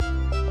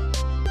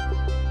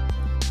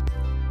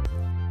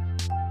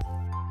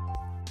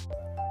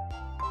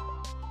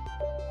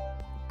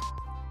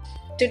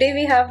Today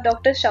we have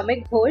Dr.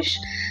 Shamik Ghosh,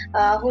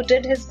 who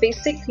did his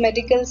basic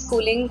medical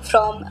schooling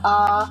from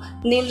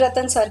Neel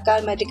Ratan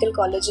Sarkar Medical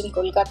College in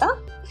Kolkata.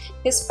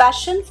 His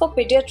passion for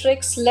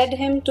pediatrics led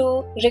him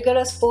to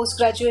rigorous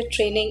postgraduate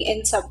training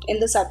in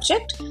the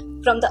subject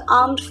from the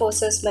Armed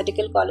Forces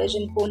Medical College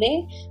in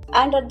Pune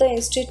and at the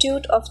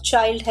Institute of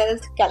Child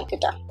Health,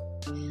 Calcutta.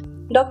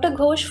 Dr.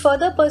 Ghosh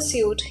further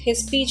pursued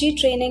his PG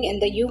training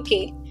in the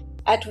UK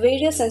at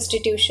various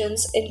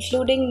institutions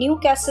including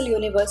Newcastle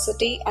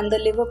University and the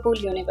Liverpool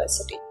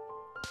University.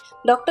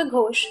 Dr.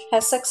 Ghosh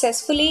has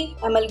successfully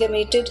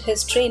amalgamated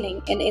his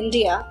training in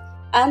India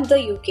and the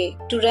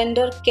UK to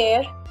render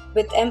care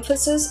with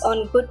emphasis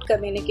on good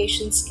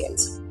communication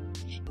skills.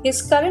 He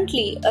is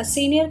currently a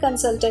senior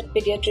consultant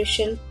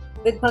pediatrician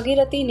with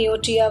Bhagirathi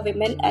Neotia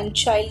Women and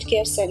Child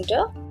Care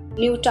Center,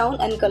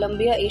 Newtown and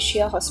Columbia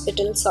Asia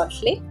Hospital,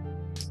 Salt Lake.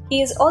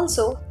 He is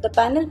also the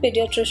panel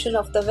pediatrician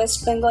of the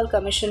West Bengal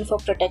Commission for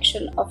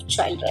Protection of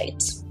Child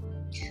Rights.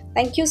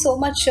 Thank you so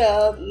much,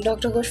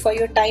 Dr. Ghosh, for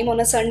your time on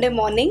a Sunday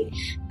morning.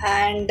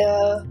 And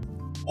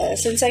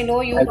since I know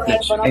you are one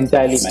of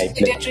the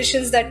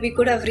pediatricians that we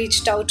could have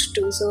reached out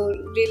to, so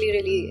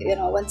really,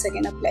 once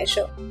again, a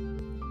pleasure.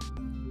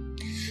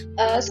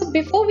 So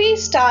before we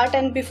start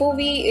and before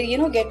we,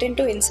 get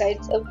into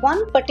insights,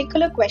 one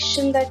particular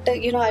question that,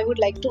 I would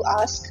like to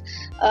ask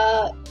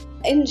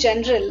in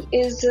general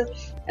is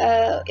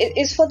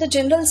for the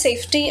general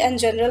safety and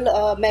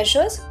general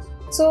measures.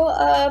 So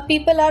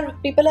people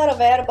are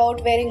aware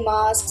about wearing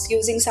masks,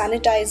 using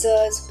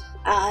sanitizers,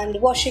 and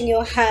washing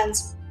your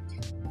hands.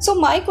 So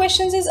my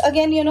questions is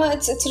again,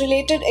 it's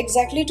related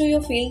exactly to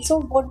your field. So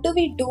what do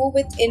we do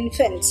with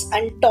infants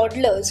and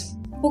toddlers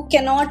who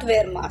cannot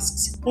wear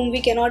masks, whom we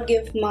cannot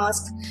give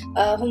masks,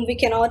 whom we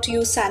cannot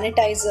use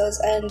sanitizers,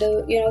 and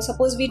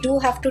suppose we do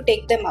have to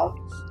take them out.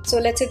 So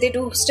let's say they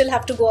do still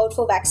have to go out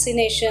for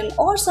vaccination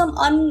or some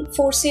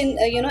unforeseen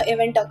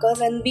event occurs,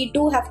 and we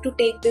do have to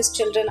take these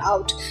children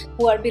out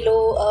who are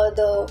below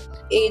the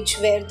age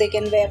where they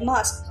can wear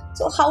masks.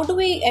 So how do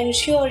we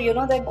ensure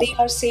that they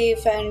are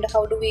safe, and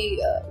how do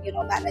we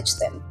manage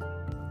them?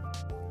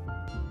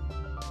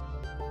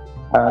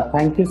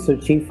 Thank you,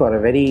 Suchi, for a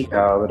very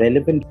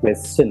relevant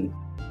question.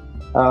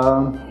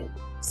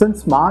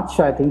 Since March,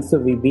 I think so,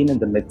 we've been in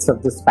the midst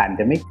of this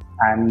pandemic,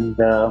 and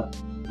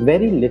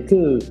very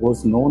little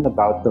was known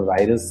about the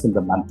virus in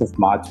the month of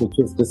March, which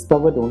was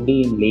discovered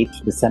only in late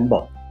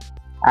December.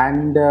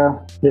 And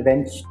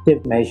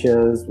preventive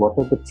measures, what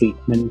are the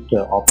treatment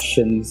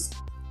options,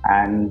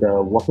 and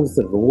what is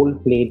the role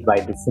played by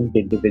different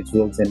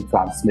individuals in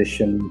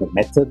transmission, the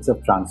methods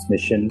of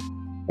transmission,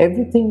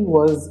 everything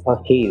was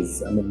a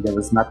haze. I mean, there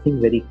was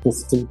nothing very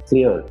crystal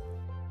clear.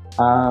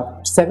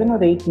 7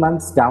 or 8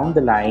 months down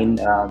the line,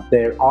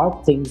 there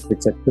are things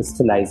which are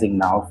crystallizing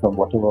now from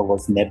whatever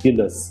was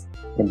nebulous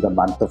in the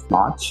month of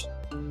March.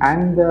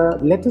 And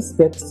let us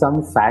get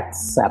some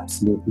facts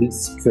absolutely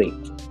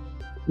straight.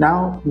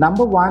 Now,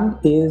 number one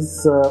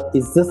is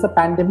this a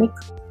pandemic?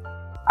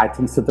 I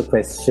think so. The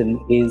question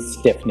is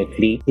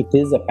definitely, it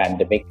is a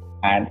pandemic,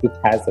 and it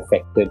has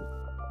affected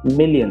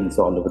millions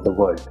all over the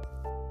world.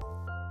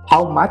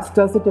 How much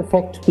does it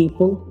affect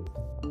people?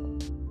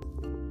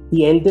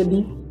 The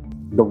elderly,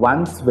 the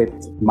ones with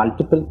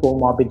multiple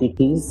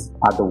comorbidities,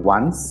 are the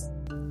ones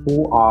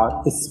who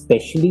are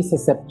especially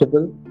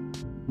susceptible.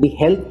 The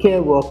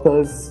healthcare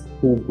workers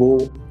who go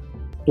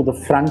to the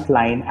front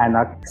line and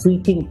are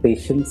treating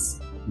patients,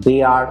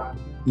 they are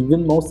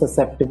even more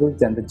susceptible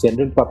than the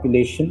general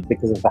population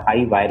because of the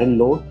high viral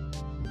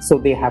load. So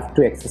they have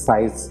to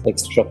exercise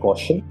extra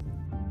caution.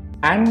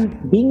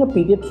 And being a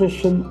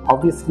pediatrician,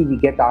 obviously we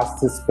get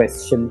asked this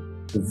question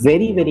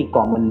very, very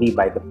commonly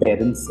by the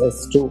parents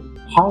as to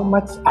how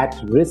much at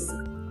risk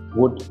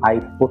would I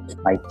put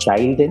my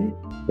child in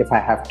if I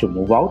have to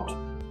move out,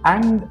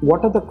 and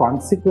what are the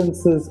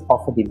consequences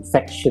of an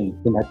infection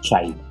in a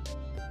child.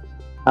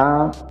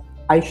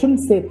 I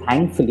shouldn't say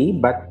thankfully,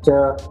 but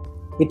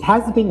it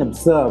has been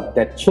observed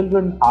that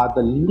children are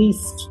the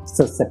least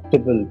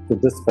susceptible to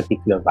this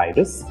particular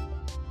virus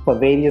for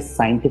various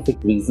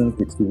scientific reasons,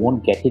 which we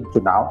won't get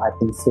into now. I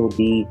think so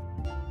the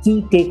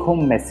key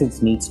take-home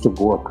message needs to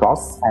go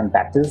across, and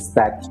that is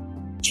that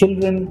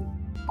children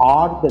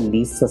are the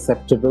least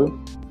susceptible.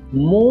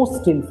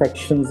 Most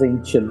infections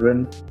in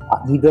children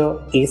are either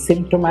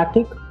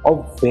asymptomatic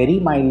or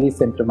very mildly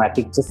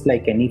symptomatic, just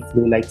like any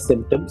flu-like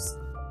symptoms.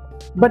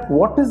 But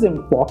what is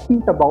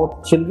important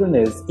about children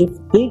is if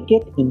they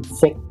get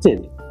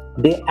infected,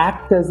 they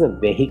act as a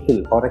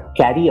vehicle or a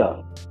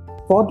carrier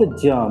for the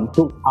germ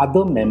to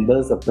other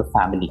members of the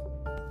family.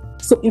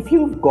 So if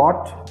you've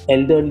got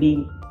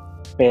elderly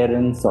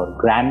parents or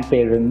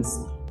grandparents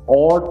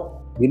or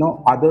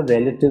other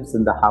relatives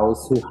in the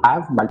house who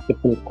have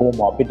multiple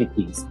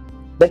comorbidities,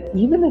 that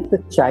even if the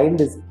child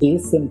is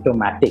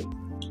asymptomatic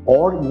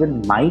or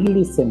even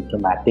mildly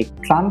symptomatic,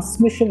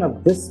 transmission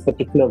of this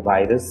particular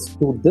virus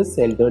to this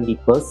elderly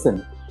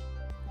person,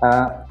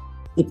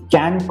 it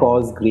can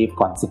cause grave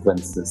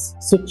consequences.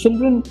 So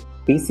children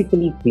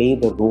basically play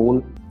the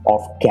role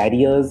of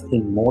carriers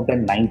in more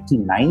than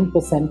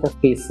 99%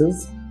 of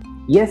cases.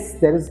 Yes,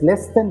 there is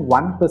less than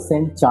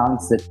 1%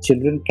 chance that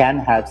children can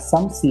have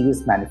some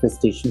serious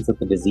manifestations of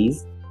the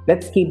disease.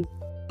 Let's keep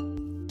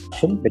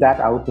that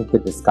out of the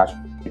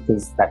discussion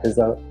because that is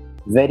a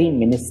very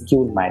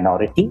minuscule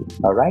minority,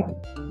 all right?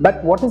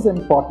 But what is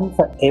important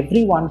for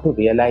everyone to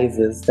realize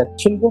is that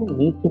children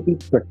need to be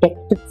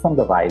protected from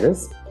the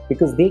virus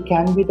because they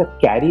can be the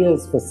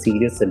carriers for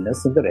serious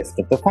illness in the rest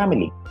of the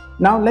family.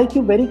 Now, like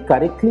you very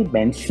correctly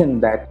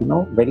mentioned that,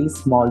 very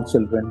small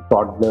children,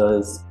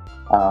 toddlers,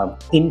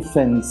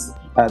 infants,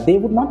 they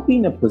would not be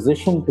in a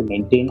position to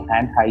maintain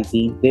hand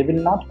hygiene. They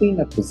will not be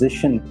in a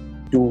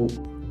position to,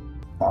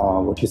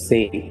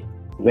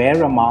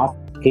 wear a mask,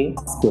 okay?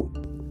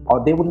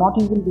 Or they would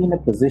not even be in a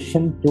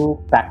position to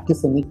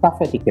practice any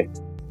cough etiquette.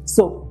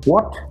 So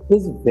what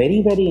is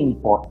very, very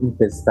important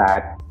is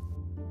that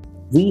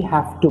we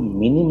have to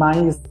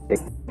minimize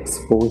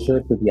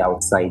exposure to the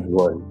outside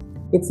world.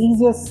 It's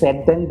easier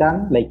said than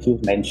done, like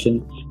you've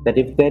mentioned, that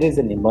if there is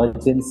an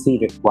emergency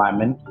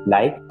requirement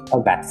like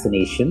a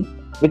vaccination,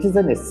 which is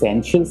an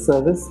essential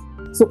service.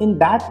 So in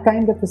that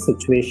kind of a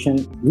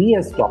situation, we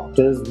as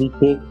doctors, we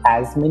take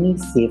as many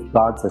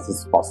safeguards as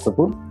is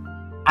possible.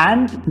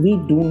 And we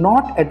do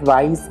not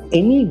advise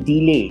any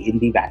delay in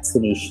the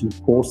vaccination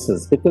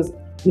courses because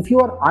if you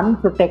are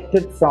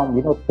unprotected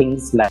from,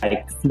 things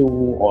like flu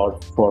or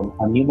from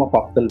a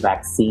pneumococcal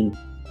vaccine,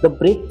 the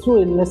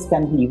breakthrough illness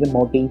can be even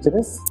more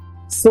dangerous.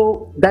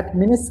 So that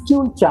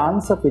minuscule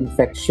chance of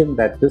infection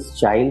that this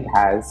child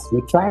has,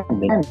 we try and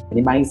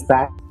minimize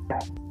that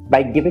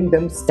by giving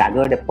them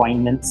staggered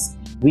appointments.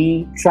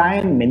 We try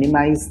and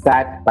minimize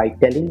that by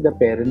telling the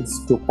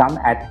parents to come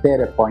at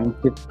their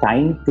appointed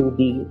time to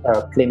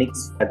the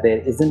clinics where there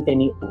isn't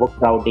any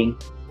overcrowding.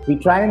 We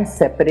try and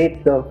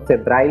separate the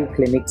febrile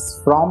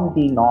clinics from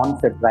the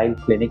non-febrile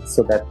clinics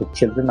so that the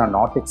children are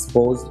not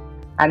exposed.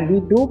 And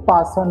we do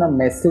pass on a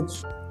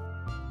message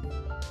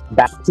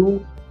back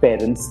to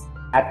parents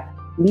that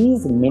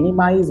please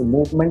minimize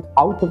movement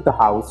out of the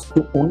house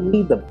to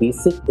only the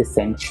basic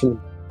essential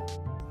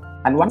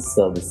and one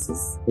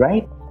services,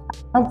 right?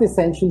 One of the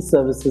essential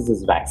services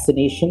is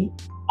vaccination.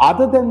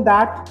 Other than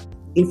that,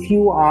 if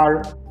you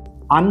are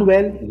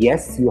unwell,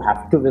 yes, you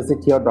have to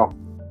visit your doctor.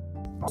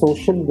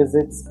 Social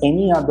visits,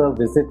 any other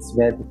visits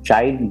where the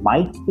child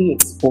might be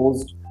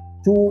exposed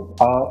to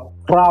a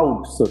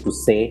crowd, so to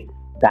say,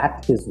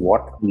 that is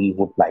what we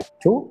would like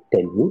to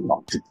tell you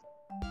not to do.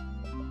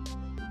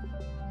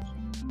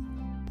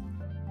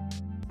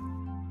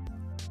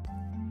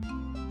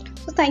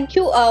 So thank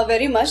you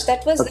very much.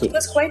 That was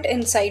quite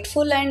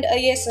insightful, and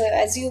yes,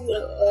 as you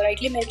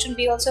rightly mentioned,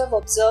 we also have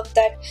observed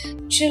that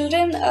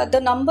children, the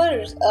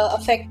numbers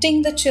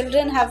affecting the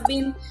children have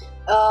been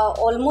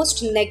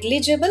almost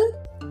negligible,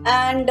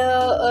 and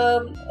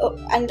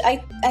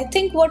I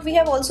think what we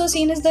have also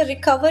seen is the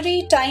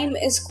recovery time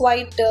is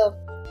quite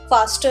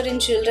faster in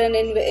children,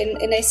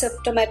 in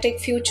asymptomatic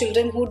few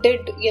children who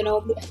did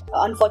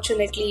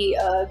unfortunately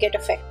get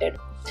affected.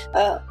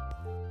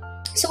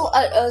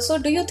 So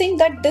do you think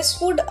that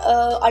this would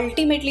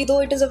ultimately,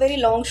 though it is a very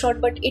long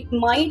shot, but it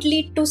might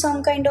lead to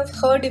some kind of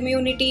herd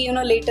immunity,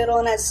 later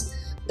on as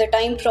the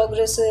time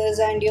progresses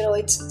and,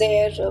 it's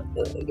there,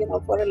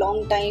 for a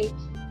long time?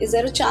 Is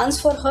there a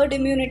chance for herd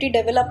immunity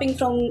developing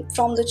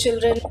from the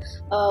children,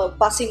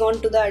 passing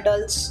on to the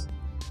adults?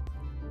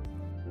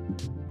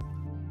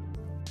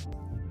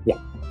 Yeah.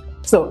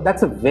 So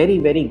that's a very,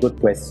 very good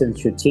question,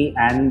 Shruti.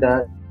 And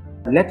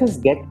let us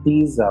get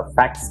these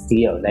facts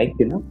clear. Like,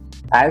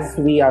 as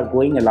we are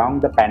going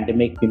along the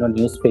pandemic,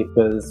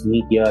 newspapers,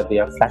 media, they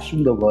are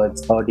flashing the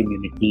words herd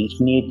immunity,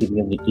 innate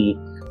immunity.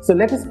 So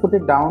let us put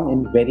it down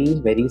in very,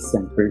 very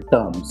simple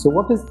terms. So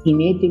what is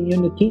innate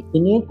immunity?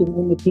 Innate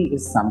immunity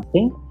is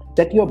something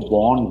that you're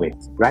born with,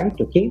 right?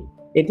 Okay.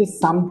 It is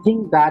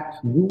something that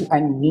you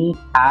and me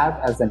have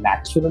as a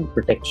natural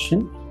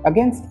protection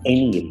against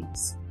any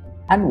illness.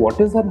 And what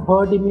is a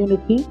herd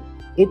immunity?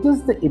 It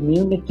is the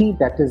immunity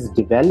that is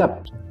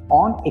developed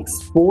on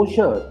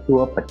exposure to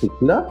a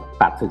particular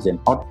pathogen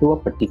or to a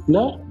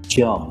particular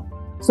germ.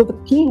 So the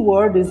key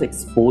word is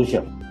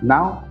exposure.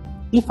 Now,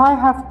 if I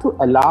have to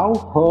allow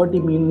herd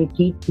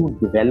immunity to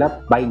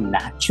develop by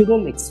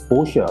natural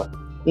exposure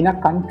in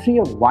a country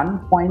of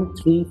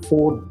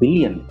 1.34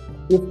 billion,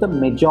 if the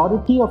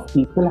majority of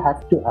people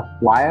have to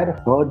acquire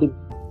herd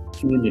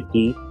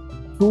immunity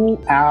through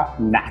a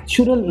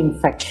natural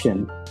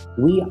infection,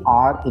 we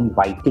are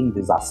inviting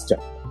disaster,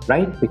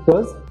 right?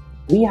 Because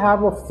we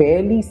have a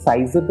fairly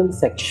sizable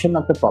section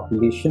of the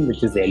population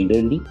which is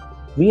elderly.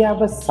 We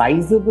have a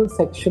sizable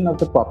section of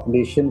the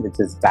population which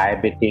is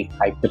diabetic,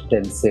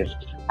 hypertensive,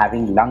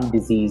 having lung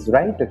disease,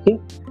 right? Okay.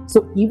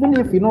 So even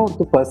if,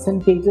 the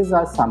percentages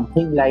are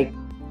something like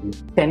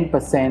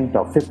 10%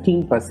 or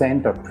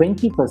 15% or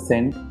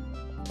 20%,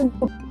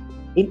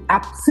 in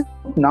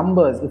absolute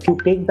numbers, if you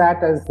take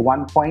that as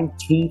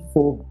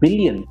 1.34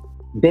 billion,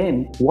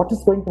 then what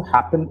is going to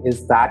happen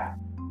is that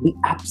the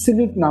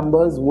absolute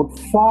numbers would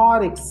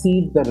far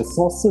exceed the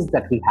resources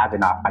that we have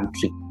in our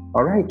country.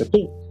 All right,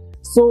 okay.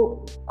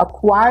 So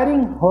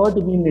acquiring herd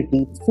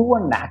immunity through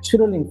a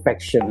natural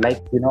infection,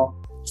 like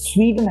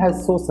Sweden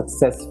has so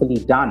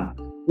successfully done,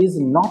 is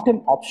not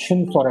an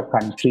option for a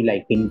country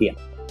like India.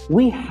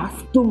 We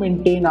have to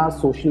maintain our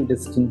social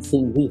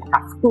distancing, we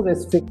have to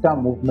restrict our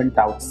movement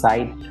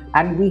outside,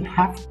 and we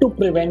have to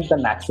prevent the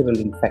natural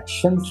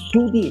infections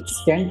to the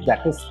extent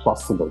that is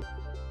possible.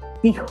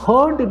 The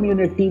herd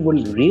immunity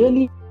will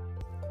really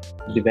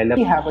develop.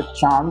 We have a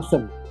chance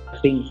of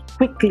developing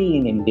quickly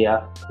in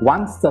India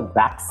once the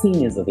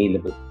vaccine is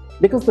available.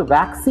 Because the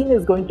vaccine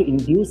is going to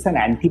induce an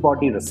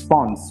antibody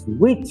response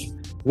which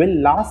will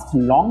last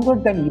longer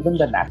than even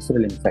the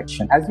natural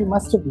infection. As you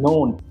must have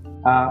known,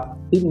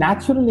 the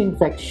natural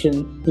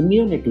infection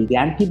immunity, the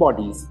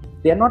antibodies,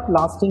 they are not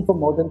lasting for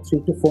more than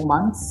 3 to 4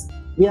 months.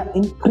 We are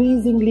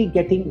increasingly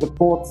getting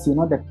reports,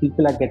 that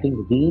people are getting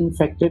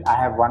reinfected. I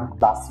have one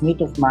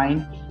classmate of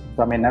mine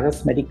from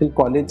NRS Medical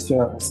College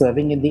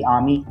serving in the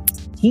army.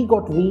 He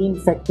got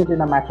reinfected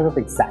in a matter of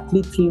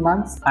exactly 3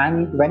 months.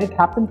 And when it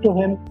happened to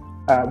him,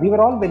 we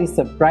were all very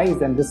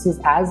surprised. And this is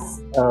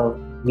as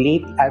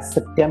late as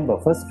September,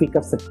 first week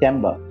of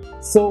September.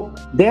 So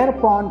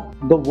thereupon,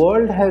 the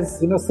world has,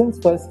 since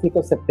first week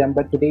of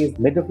September, today is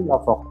middle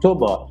of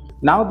October.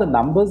 Now the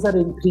numbers are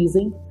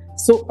increasing.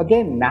 So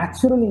again,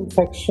 natural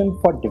infection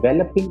for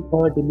developing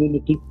herd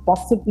immunity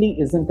possibly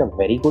isn't a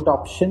very good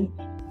option.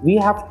 We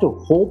have to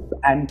hope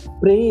and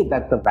pray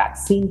that the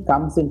vaccine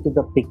comes into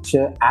the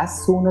picture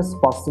as soon as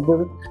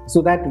possible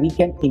so that we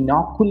can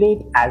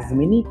inoculate as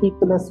many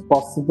people as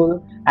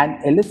possible and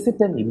elicit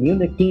an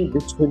immunity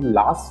which will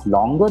last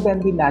longer than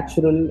the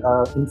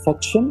natural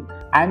infection.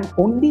 And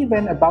only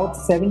when about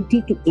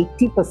 70 to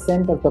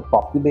 80% of the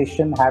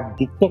population have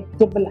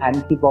detectable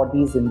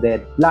antibodies in their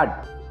blood,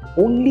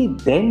 only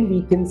then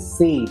we can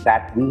say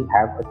that we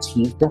have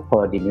achieved a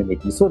herd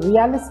immunity. So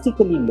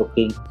realistically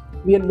looking,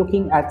 we are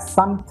looking at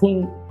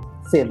something,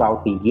 say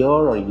about a year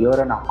or a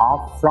year and a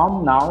half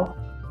from now,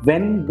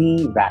 when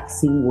the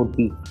vaccine would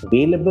be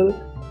available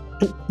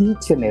to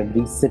each and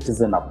every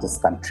citizen of this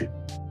country.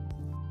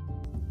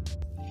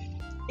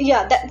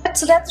 Yeah,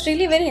 that's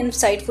really very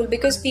insightful,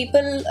 because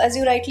people, as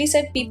you rightly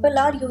said, people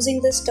are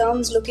using these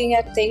terms, looking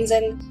at things,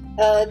 and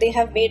they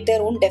have made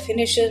their own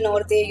definition,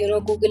 or they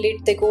Google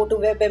it, they go to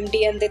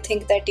WebMD and they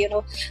think that they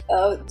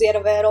are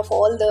aware of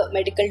all the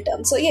medical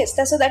terms. So yes,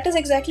 so that is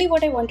exactly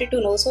what I wanted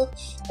to know. So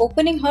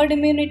opening herd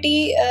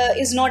immunity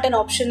is not an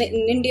option in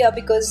India,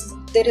 because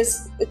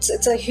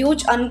it's a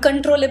huge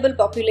uncontrollable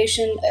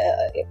population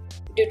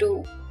due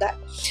to that.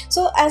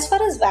 So as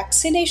far as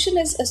vaccination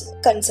is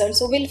concerned,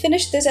 so we'll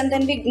finish this and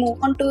then we move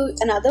on to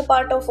another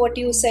part of what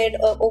you said,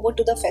 over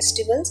to the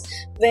festivals,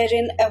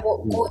 wherein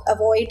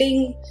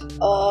avoiding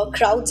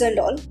crowds and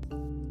all.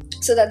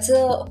 So that's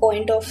the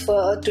point of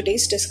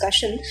today's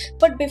discussion.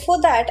 But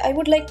before that, I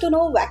would like to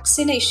know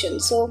vaccination.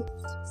 So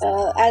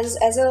as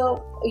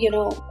a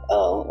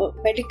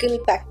medical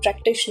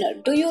practitioner,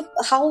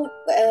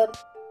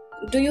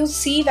 do you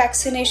see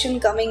vaccination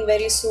coming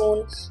very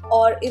soon,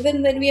 or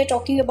even when we are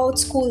talking about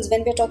schools,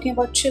 when we are talking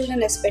about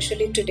children,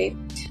 especially today?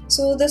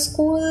 So the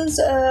schools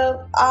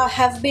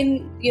have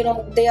been,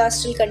 they are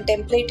still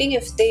contemplating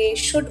if they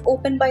should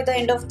open by the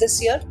end of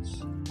this year,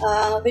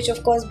 which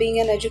of course, being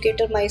an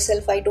educator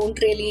myself, I don't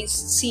really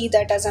see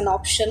that as an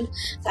option,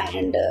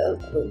 and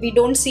we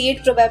don't see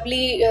it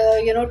probably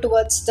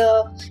towards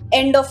the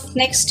end of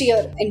next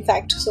year, in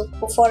fact. So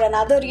for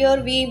another year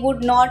we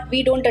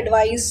don't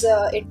advise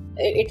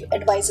it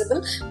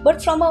advisable.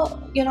 But from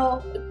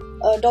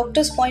a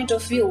doctor's point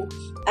of view,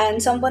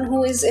 and someone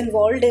who is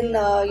involved in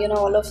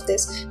all of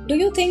this, do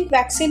you think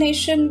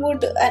vaccination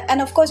would,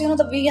 and of course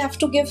we have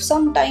to give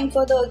some time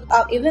for the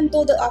even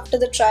though after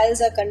the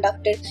trials are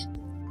conducted,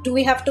 do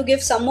we have to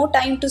give some more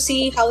time to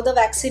see how the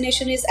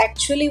vaccination is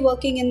actually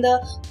working in the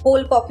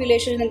whole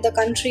population in the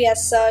country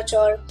as such,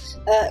 or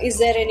is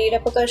there any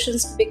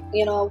repercussions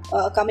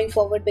coming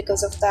forward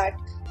because of that?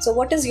 So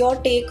what is your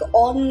take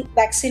on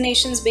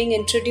vaccinations being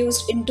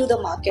introduced into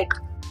the market?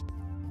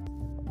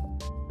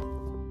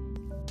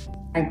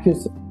 Thank you,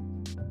 sir.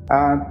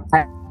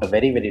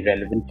 Very, very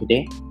relevant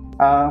today.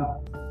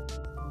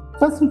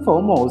 First and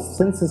foremost,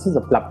 since this is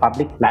a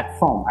public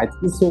platform, I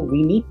think so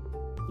we need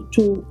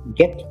to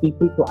get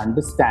people to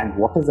understand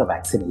what is a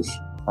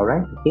vaccination, all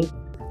right? Okay,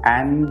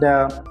 and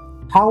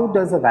how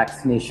does a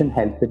vaccination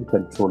help in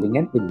controlling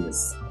an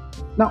illness?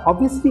 Now,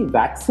 obviously,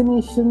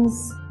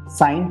 vaccinations,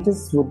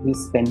 scientists would be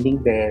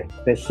spending their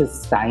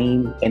precious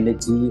time,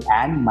 energy,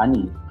 and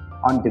money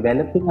on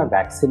developing a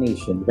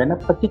vaccination when a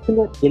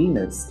particular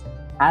illness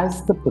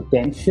has the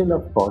potential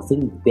of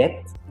causing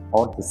death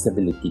or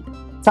disability.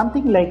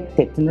 Something like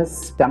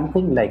tetanus,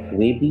 something like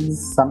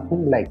rabies,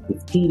 something like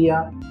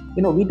diphtheria,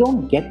 we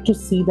don't get to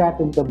see that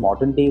in the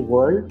modern day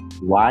world.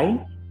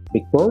 Why?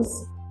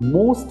 Because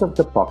most of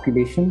the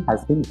population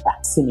has been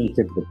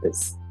vaccinated with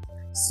this.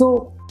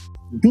 So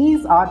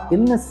these are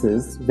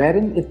illnesses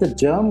wherein if the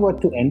germ were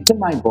to enter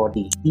my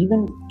body,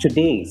 even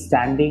today,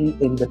 standing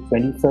in the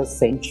 21st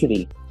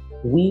century,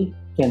 we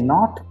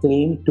cannot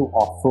claim to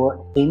offer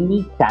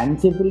any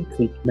tangible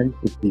treatment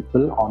to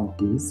people on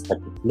these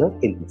particular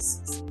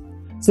illnesses.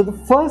 So the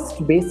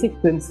first basic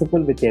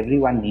principle which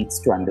everyone needs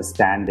to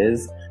understand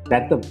is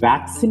that the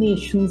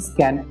vaccinations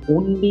can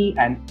only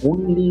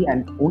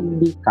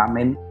come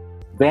in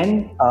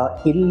when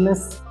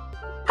illness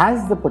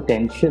has the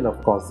potential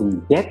of causing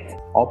death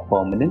or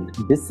permanent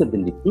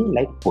disability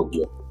like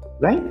polio,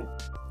 right?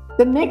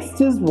 The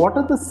next is, what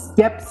are the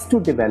steps to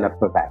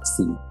develop a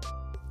vaccine?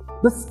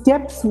 The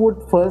steps would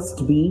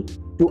first be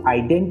to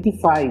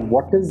identify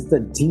what is the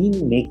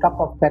gene makeup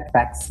of that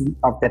vaccine,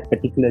 of that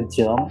particular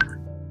germ.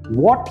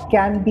 What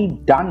can be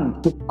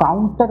done to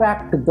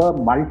counteract the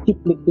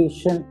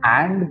multiplication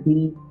and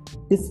the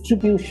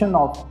distribution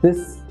of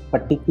this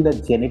particular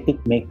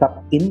genetic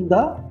makeup in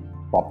the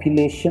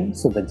population?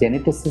 So the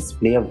geneticists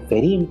play a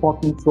very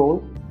important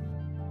role.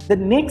 The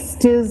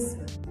next is,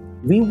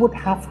 we would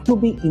have to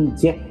be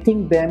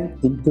injecting them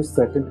into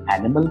certain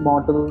animal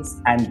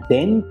models and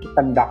then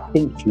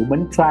conducting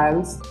human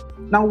trials.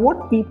 Now,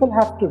 what people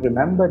have to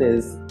remember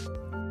is,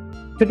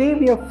 today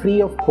we are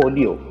free of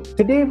polio.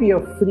 Today we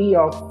are free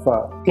of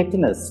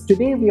tetanus.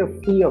 Today we are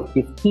free of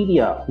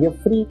diphtheria.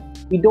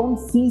 We don't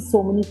see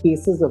so many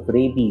cases of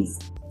rabies.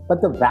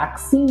 But the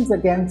vaccines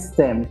against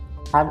them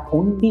have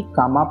only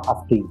come up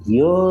after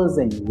years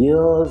and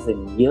years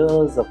and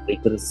years of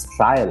rigorous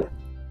trial.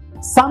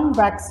 Some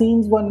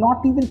vaccines were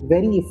not even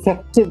very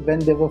effective when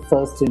they were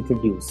first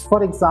introduced.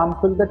 For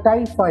example, the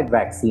typhoid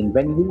vaccine.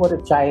 When you were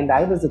a child,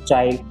 I was a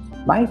child,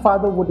 my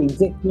father would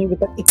inject me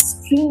with an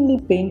extremely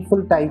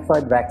painful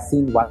typhoid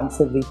vaccine once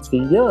every 3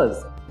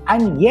 years.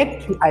 And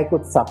yet I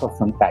could suffer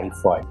from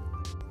typhoid.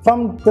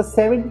 From the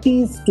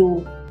 70s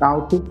to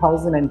now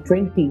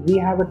 2020, we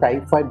have a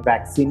typhoid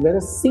vaccine where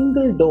a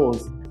single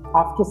dose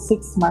after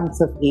 6 months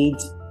of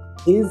age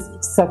is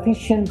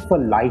sufficient for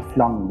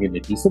lifelong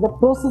immunity. So the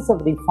process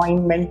of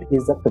refinement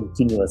is a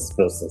continuous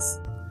process.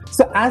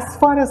 So as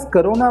far as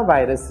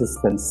coronavirus is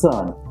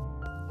concerned,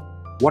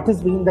 what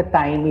has been the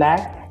time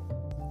lag?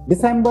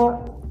 December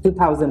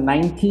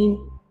 2019,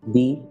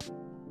 the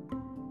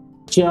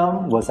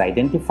germ was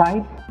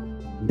identified.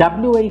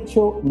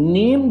 WHO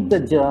named the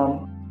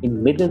germ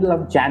in middle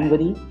of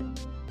January.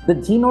 The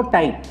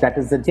genotype, that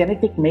is the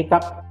genetic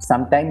makeup,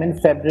 sometime in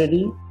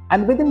February.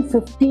 And within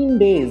 15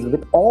 days,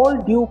 with all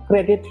due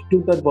credit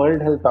to the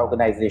World Health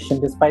Organization,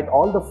 despite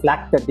all the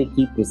flack that they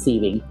keep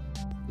receiving,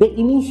 they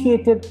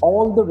initiated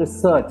all the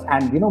research,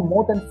 and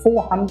more than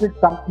 400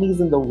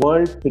 companies in the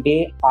world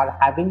today are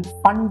having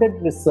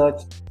funded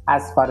research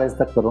as far as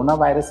the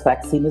coronavirus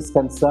vaccine is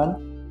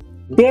concerned.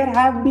 There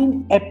have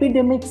been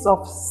epidemics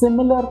of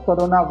similar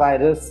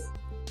coronavirus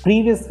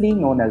previously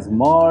known as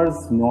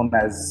MERS, known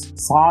as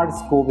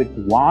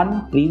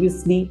SARS-CoV-1,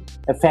 previously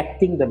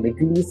affecting the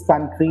Middle East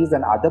countries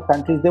and other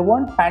countries. They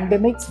weren't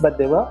pandemics, but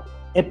they were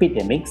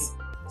epidemics.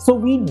 So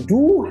we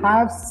do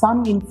have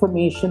some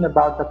information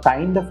about the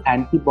kind of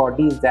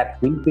antibodies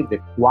that will be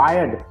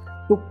required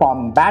to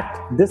combat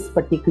this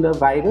particular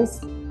virus,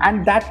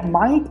 and that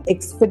might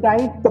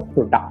expedite the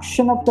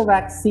production of the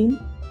vaccine.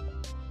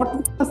 What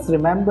we must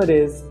remember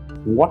is,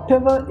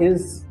 whatever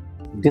is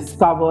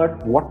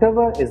discovered,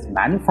 whatever is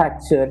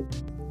manufactured,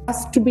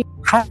 has to be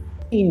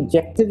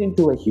injected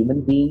into a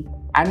human being,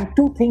 and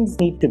two things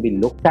need to be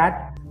looked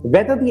at: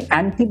 whether the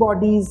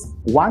antibodies,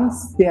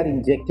 once they are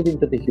injected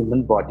into the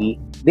human body,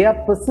 they are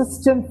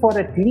persistent for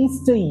at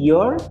least a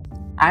year,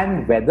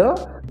 and whether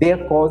they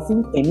are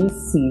causing any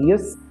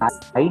serious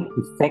side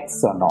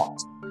effects or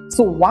not.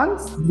 So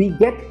once we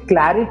get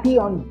clarity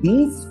on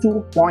these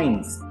 2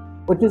 points,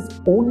 it is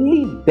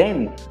only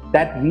then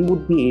that we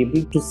would be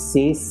able to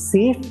say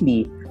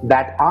safely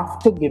that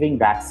after giving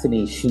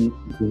vaccination,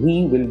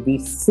 we will be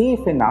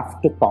safe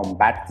enough to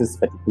combat this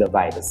particular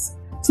virus.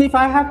 So if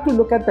I have to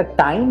look at the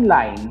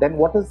timeline, then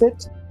what is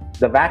it?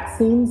 The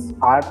vaccines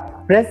are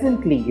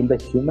presently in the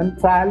human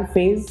trial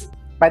phase.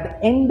 By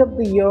the end of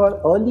the year,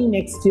 early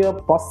next year,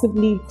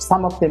 possibly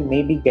some of them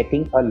may be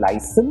getting a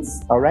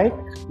license, all right,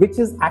 which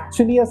is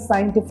actually a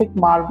scientific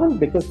marvel,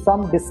 because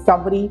from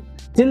discovery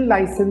till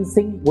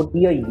licensing would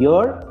be a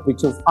year,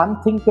 which was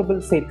unthinkable,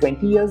 say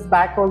 20 years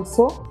back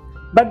also.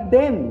 But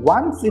then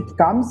once it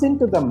comes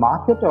into the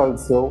market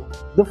also,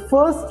 the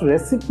first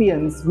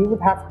recipients, we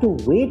would have to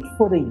wait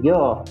for a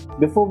year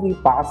before we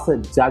pass a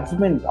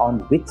judgment on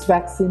which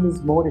vaccine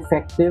is more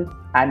effective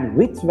and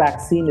which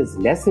vaccine is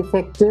less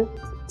effective.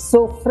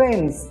 So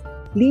friends,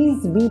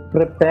 please be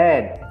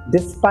prepared,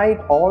 despite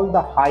all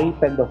the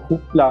hype and the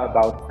hoopla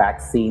about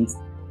vaccines,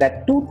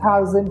 that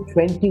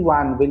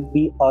 2021 will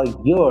be a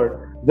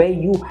year where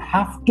you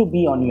have to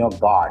be on your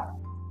guard.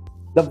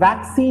 The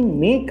vaccine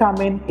may come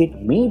in,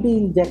 it may be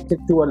injected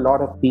to a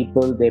lot of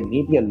people, there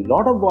may be a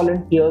lot of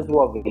volunteers who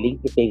are willing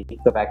to take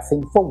the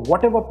vaccine for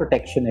whatever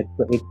protection it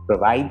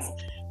provides.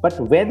 But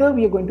whether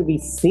we are going to be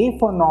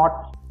safe or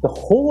not, the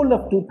whole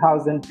of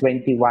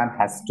 2021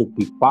 has to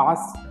be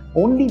passed.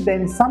 Only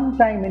then,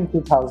 sometime in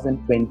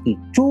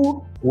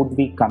 2022, would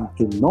we come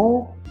to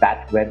know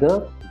that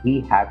whether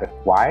we have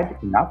acquired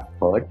enough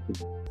herd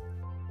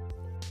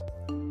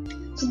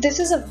immunity. So this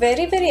is a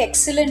very, very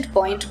excellent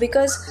point,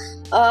 because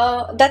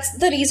that's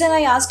the reason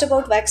I asked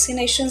about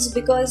vaccinations,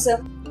 because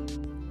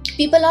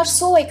people are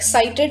so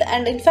excited,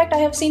 and in fact I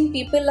have seen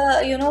people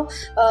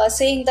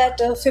saying that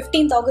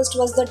 15th August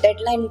was the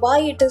deadline, why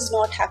it has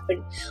not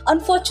happened.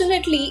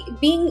 Unfortunately,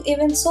 being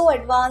even so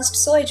advanced,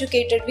 so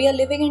educated, we are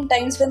living in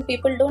times when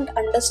people don't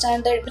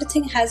understand that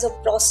everything has a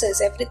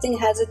process, everything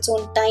has its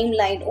own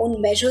timeline, own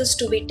measures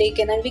to be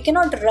taken, and we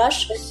cannot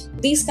rush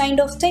these kind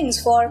of things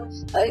for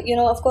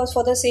of course,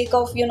 for the sake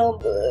of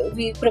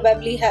we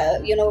probably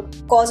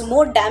cause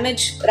more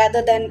damage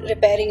rather than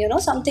repairing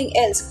something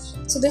else.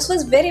 So this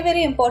was very,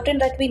 very important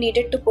that we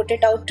needed to put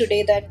it out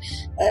today, that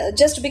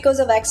just because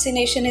a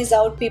vaccination is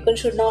out, people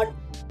should not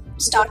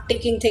start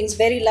taking things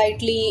very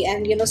lightly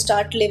and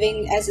start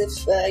living as if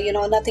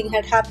nothing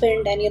had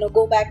happened, and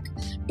go back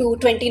to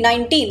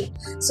 2019.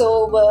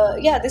 So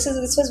this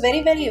was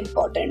very, very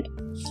important.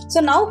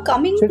 So now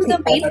coming to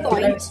the main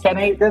point. Can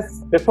I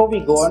just, before we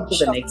go on to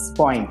Sure. the next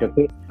point,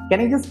 okay, can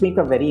I just make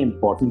a very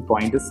important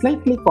point, a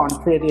slightly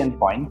contrarian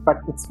point, but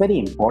it's very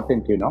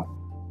important,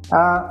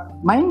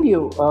 mind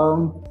you,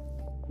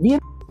 we are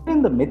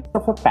in the midst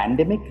of a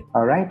pandemic,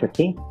 all right,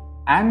 okay,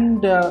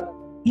 and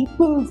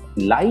people's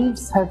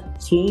lives have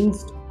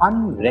changed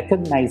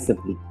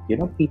unrecognizably.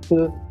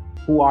 People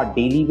who are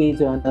daily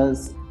wage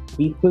earners,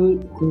 people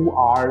who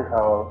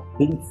are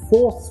being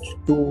forced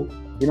to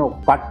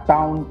cut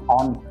down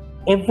on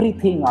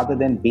everything other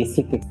than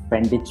basic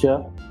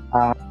expenditure.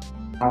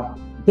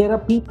 There are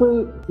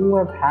people who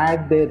have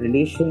had their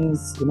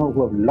relations,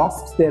 who have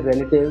lost their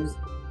relatives.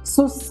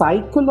 So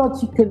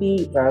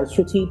psychologically,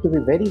 Shruti, to be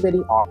very,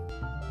 very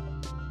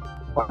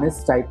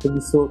honest, I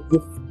think so.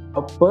 If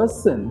a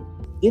person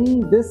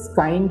in this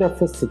kind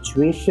of a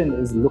situation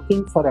is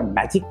looking for a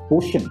magic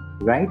potion,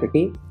 right?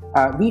 Okay,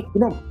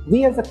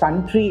 we as a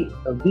country,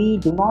 we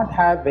do not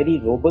have very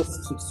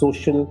robust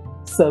social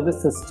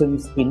service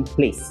systems in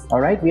place. All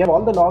right, we have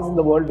all the laws in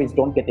the world which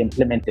don't get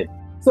implemented.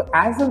 So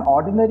as an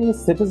ordinary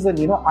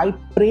citizen, I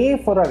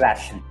pray for a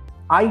ration.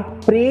 I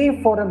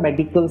pray for a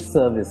medical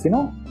service.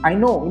 I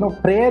know,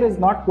 prayer is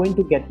not going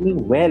to get me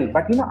well,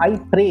 but I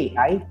pray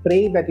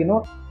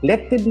that,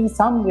 let there be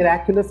some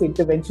miraculous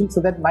intervention so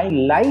that my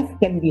life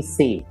can be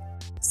saved.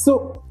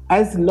 So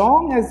as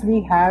long as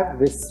we have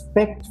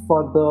respect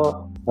for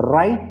the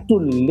right to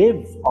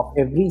live of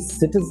every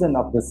citizen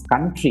of this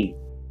country,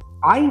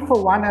 I,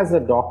 for one, as a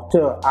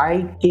doctor,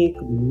 I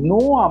take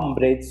no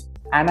umbrage,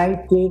 and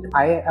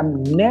I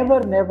am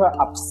never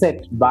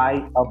upset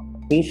by a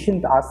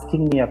patient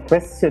asking me a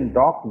question,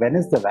 doc, when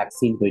is the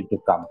vaccine going to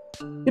come?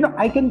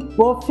 I can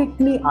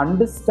perfectly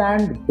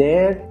understand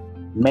their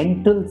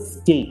mental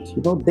state.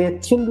 Their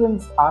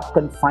children are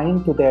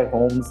confined to their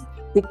homes.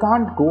 They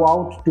can't go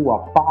out to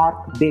a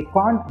park. They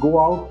can't go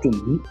out to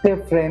meet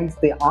their friends.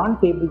 They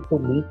aren't able to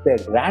meet their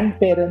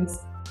grandparents.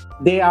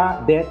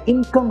 Their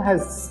income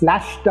has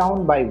slashed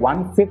down by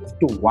 1/5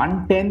 to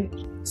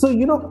 1/10. So,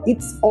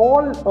 it's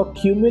all a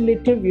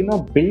cumulative,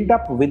 build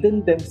up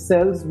within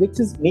themselves, which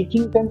is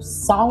making them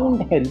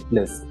sound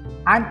helpless.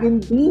 And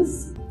in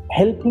these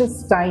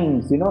helpless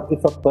times,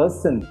 if a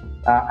person,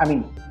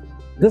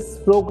 this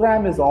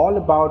program is all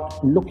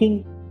about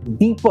looking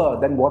deeper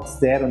than what's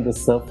there on the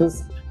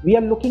surface. We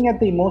are looking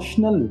at the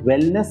emotional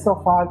wellness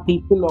of our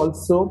people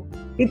also.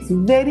 It's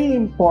very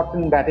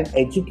important that an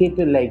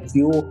educator like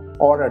you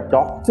or a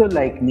doctor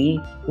like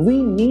me,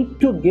 we need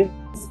to give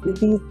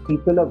these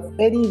people a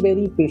very,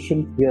 very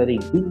patient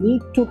hearing. We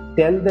need to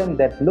tell them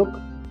that, look,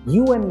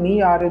 you and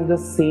me are in the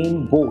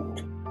same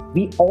boat.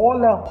 We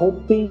all are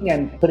hoping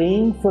and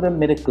praying for a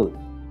miracle.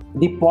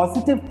 The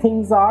positive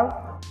things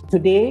are,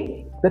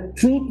 today, the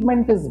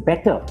treatment is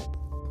better.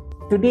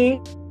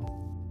 Today,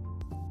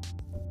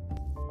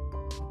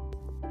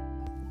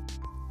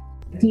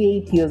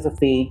 28 years of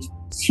age,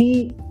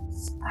 she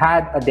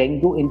had a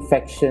dengue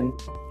infection,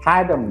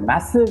 had a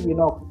massive,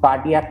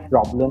 cardiac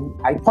problem.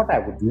 I thought I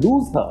would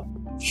lose her.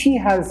 She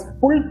has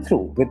pulled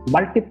through with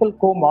multiple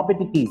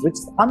comorbidities, which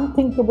is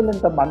unthinkable in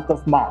the month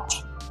of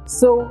March.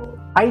 So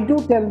I do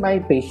tell my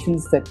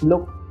patients that,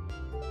 look,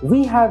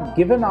 we have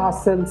given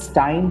ourselves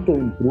time to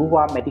improve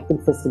our medical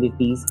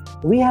facilities.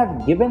 We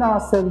have given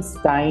ourselves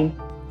time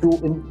to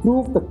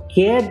improve the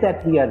care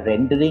that we are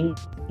rendering.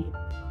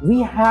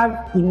 We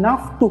have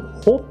enough to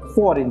hope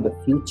for in the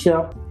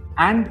future.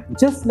 And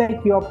just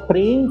like you're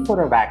praying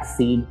for a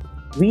vaccine,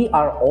 we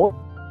are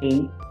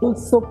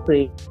also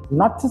praying,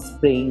 not just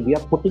praying, we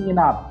are putting in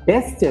our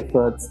best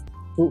efforts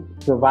to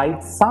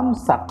provide some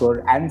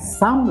succor and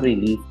some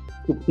relief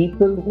to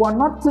people who are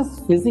not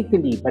just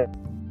physically, but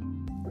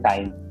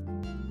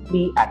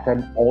timely at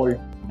an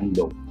all-time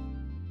low.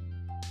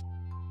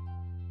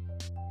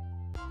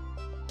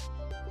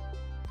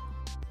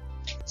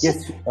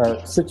 Yes,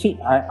 Suchi,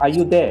 are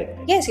you there?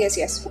 Yes.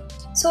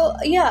 So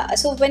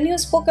when you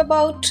spoke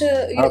about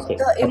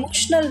the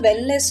emotional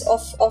wellness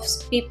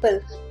of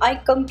people, I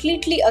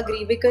completely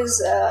agree,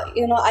 because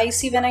I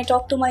see, when I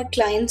talk to my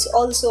clients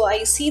also,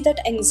 I see that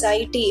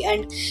anxiety.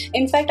 And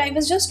in fact, I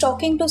was just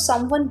talking to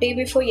someone day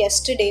before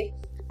yesterday,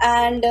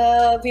 and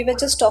we were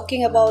just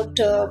talking about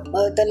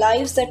the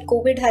lives that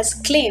COVID has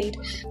claimed.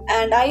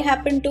 And I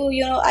happen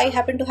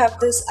to have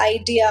this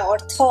idea or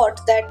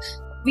thought that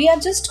we are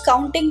just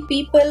counting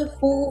people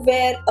who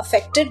were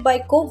affected by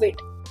COVID,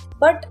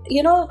 but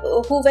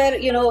who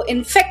were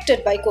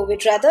infected by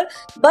COVID rather.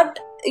 But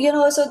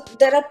so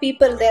there are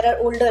people, there are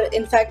older,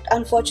 in fact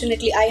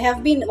unfortunately I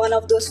have been one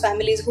of those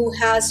families who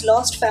has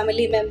lost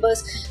family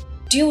members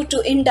due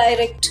to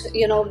indirect,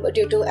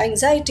 due to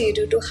anxiety,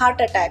 due to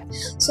heart attack.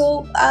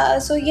 So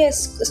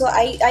yes, so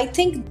I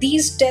think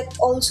these death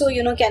also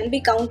can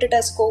be counted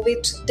as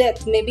COVID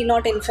death, maybe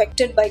not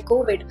infected by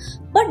COVID,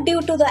 but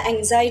due to the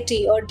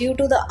anxiety or due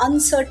to the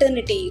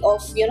uncertainty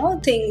of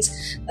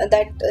things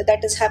that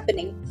is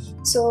happening.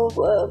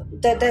 So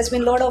there's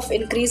been a lot of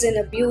increase in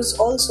abuse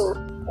also,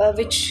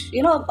 which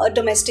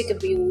domestic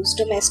abuse,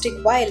 domestic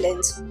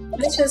violence,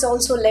 which has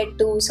also led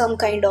to some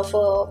kind of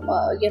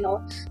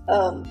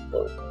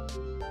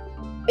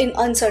in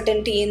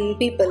uncertainty in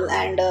people.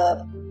 And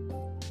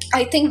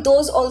I think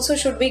those also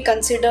should be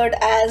considered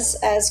as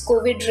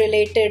COVID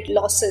related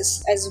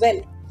losses as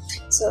well.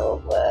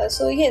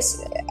 So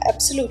yes,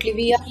 absolutely,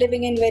 we are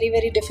living in very,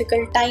 very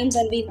difficult times,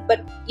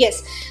 but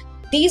yes,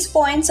 these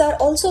points are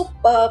also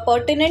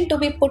pertinent to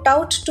be put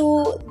out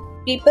to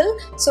people,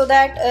 so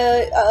that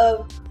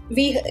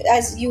we,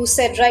 as you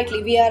said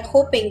rightly, we are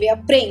hoping, we are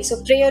praying.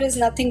 So prayer is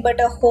nothing but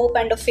a hope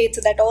and a faith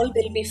that all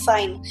will be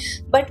fine.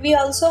 But we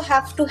also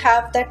have to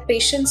have that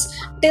patience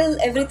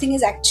till everything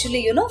is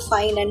actually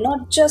fine, and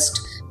not just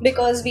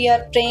because we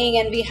are praying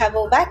and we have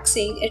a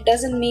vaccine, it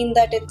doesn't mean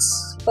that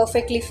it's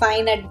perfectly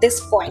fine at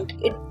this point.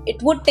 It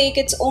would take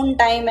its own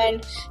time,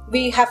 and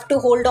we have to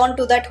hold on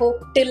to that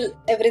hope till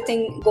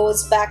everything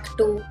goes back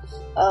to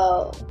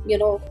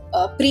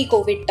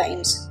pre-COVID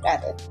times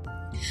rather.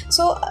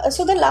 So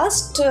the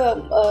last,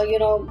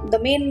 the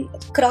main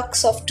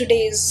crux of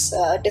today's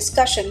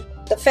discussion,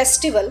 the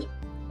festival.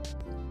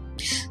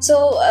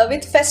 So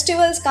with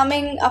festivals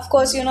coming, of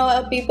course,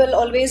 people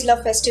always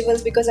love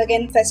festivals, because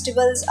again,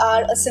 festivals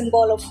are a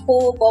symbol of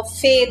hope, of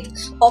faith,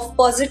 of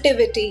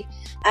positivity.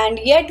 And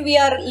yet we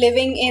are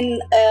living in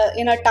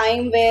a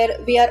time where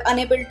we are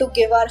unable to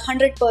give our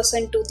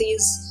 100% to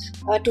these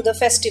to the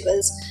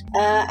festivals,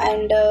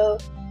 and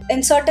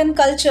in certain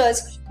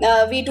cultures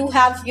we do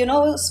have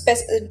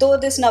though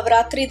this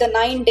Navratri, the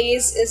 9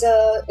 days, is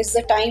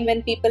the time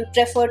when people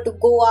prefer to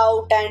go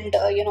out and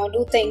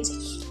do things.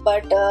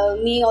 But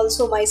me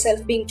also,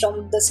 myself being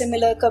from the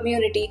similar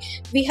community,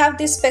 we have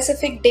these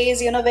specific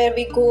days where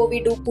we go,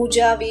 we do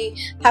puja, we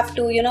have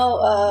to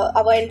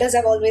our elders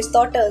have always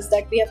taught us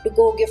that we have to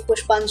go give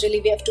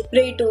Pushpanjali, we have to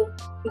pray to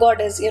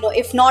goddess.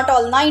 If not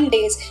all 9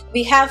 days,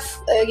 we have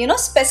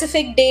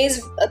specific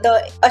days,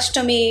 the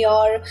Ashtami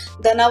or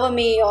the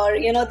Navami,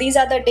 or these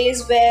are the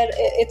days where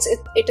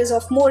it is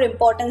of more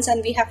importance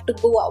and we have to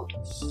go out.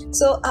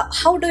 So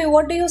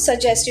what do you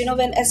suggest,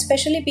 when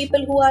especially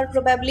people who are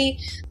probably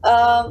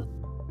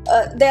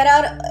there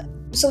are,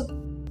 so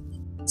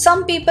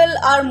some people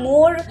are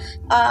more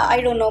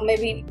I don't know,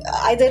 maybe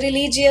either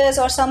religious,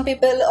 or some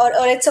people,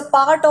 or it's a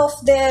part of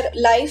their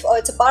life, or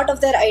it's a part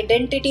of their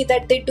identity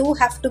that they do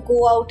have to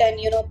go out and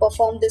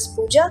perform this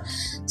puja.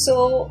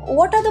 So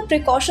what are the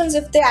precautions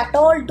if they at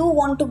all do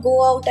want to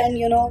go out and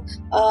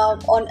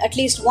on at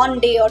least 1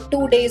 day or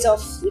 2 days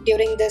of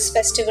during this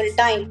festival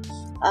time,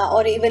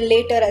 or even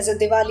later, as a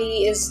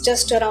Diwali is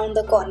just around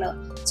the corner?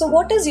 So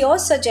what is your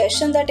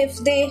suggestion, that if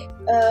they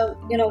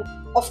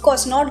of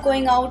course not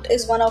going out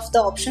is one of the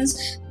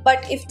options,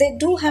 but if they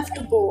do have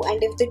to go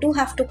and if they do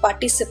have to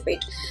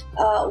participate,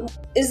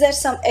 is there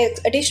some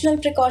additional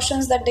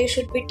precautions that they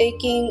should be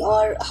taking,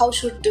 or how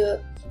should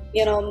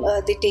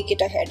they take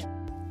it ahead?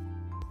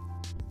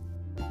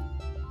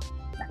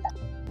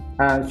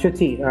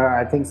 Shruti,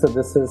 I think so.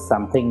 This is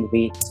something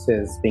which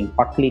is being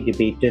hotly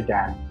debated,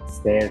 and it's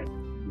there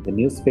in the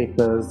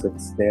newspapers,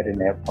 it's there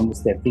in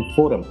almost every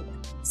forum.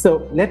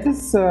 So let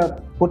us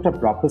put a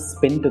proper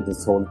spin to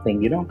this whole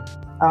thing.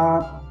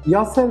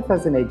 Yourself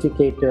as an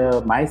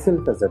educator,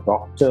 myself as a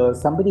doctor,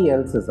 somebody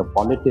else as a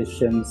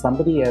politician,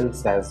 somebody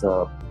else as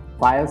a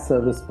fire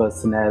service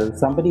personnel,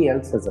 somebody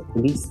else as a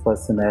police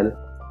personnel.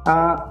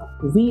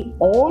 We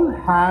all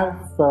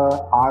have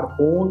our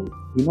own,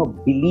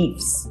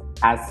 beliefs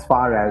as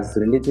far as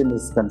religion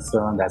is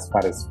concerned, as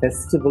far as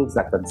festivals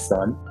are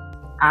concerned.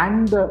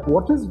 And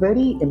what is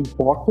very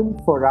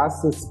important for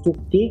us is to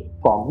take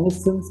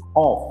cognizance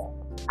of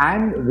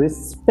and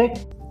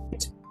respect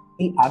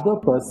the other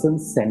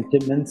person's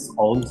sentiments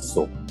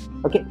also.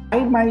 Okay, I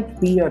might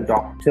be a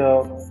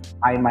doctor,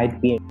 I might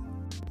be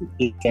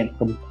a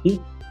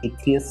complete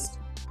atheist,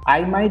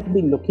 I might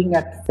be looking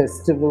at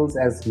festivals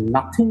as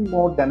nothing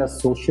more than a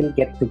social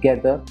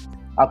get-together,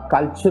 a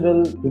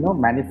cultural,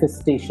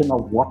 manifestation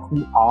of what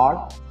we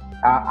are.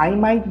 I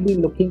might be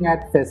looking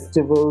at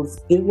festivals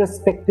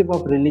irrespective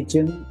of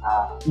religion.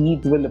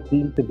 Eid will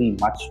appeal to me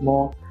much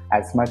more,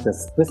 as much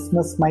as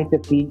Christmas might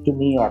appeal to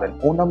me, or an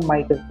Onam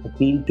might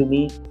appeal to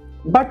me.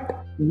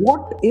 But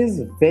what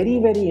is very,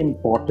 very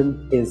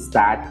important is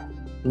that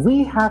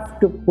we have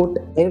to put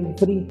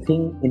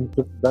everything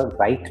into the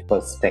right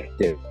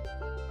perspective.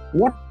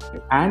 What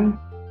and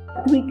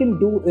what we can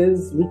do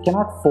is we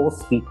cannot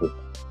force people.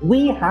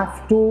 We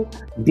have to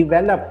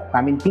develop,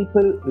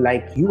 people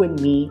like you and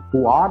me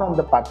who are on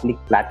the public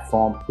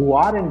platform, who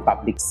are in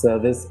public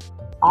service,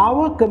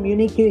 our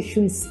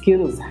communication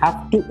skills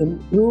have to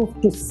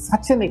improve to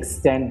such an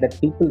extent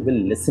that people will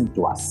listen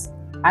to us.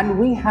 And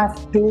we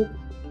have to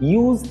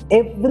use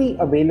every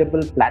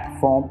available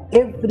platform,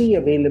 every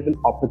available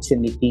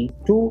opportunity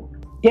to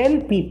tell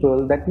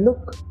people that,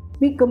 look,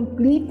 we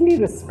completely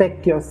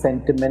respect your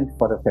sentiment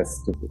for a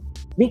festival.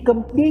 We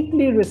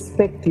completely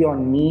respect your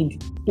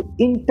need to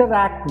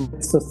interact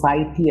with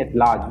society at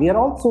large. We are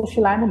all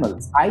social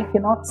animals. I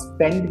cannot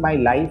spend my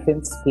life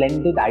in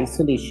splendid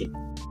isolation.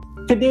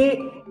 Today,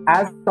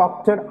 as a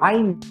doctor,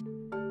 I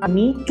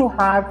need to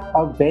have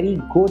a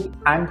very good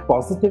and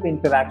positive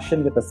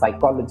interaction with a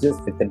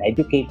psychologist, with an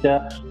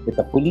educator, with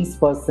a police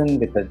person,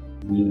 with a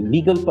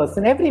legal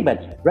person,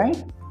 everybody,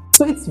 right?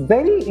 So it's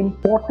very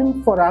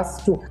important for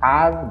us to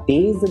have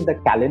days in the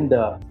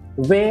calendar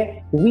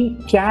where we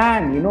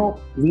can,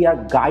 we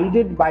are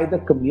guided by the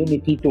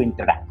community to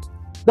interact.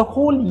 The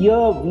whole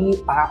year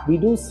we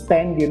do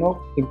spend,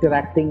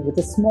 interacting with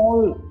a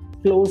small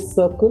close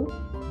circle.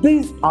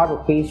 These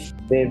are occasions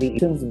where we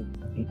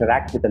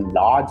interact with a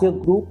larger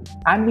group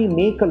and we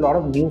make a lot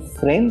of new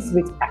friends,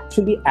 which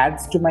actually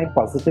adds to my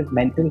positive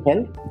mental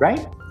health,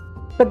 right?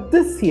 But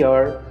this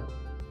year,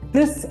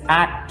 this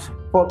act,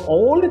 for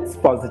all its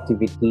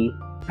positivity,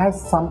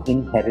 has some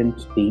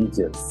inherent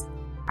dangers.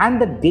 And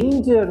the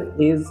danger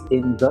is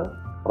in the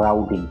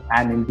crowding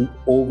and in the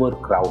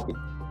overcrowding.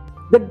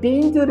 The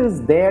danger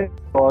is there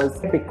because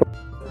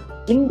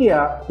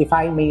India, if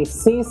I may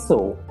say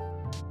so,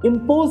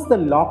 imposed the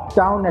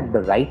lockdown at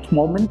the right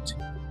moment.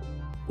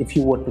 If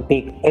you were to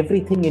take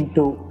everything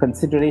into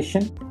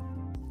consideration,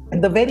 in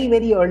the very,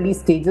 very early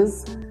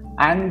stages,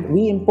 and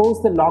we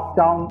imposed the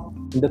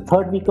lockdown in the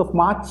third week of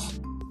March.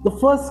 The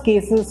first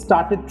cases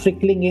started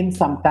trickling in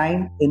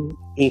sometime in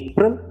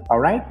April, all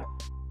right?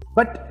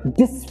 But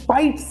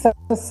despite such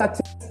a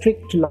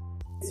strict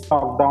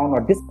lockdown,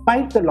 or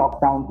despite the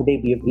lockdown,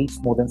 today we have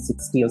reached more than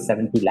 60 or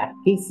 70 lakh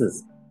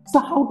cases. So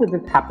how did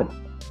it happen?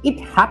 It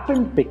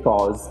happened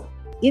because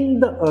in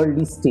the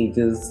early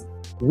stages,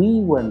 we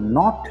were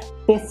not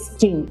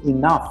testing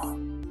enough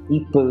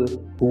people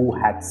who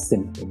had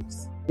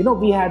symptoms.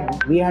 We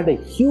had a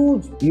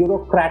huge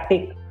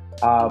bureaucratic,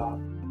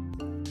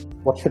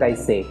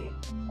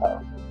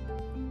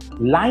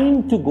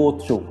 line to go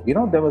through.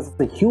 There was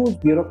a huge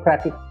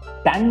bureaucratic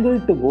tangle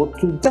to go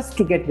through just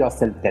to get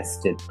yourself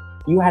tested.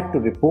 You had to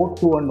report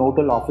to a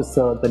nodal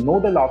officer. The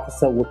nodal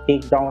officer would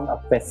take down a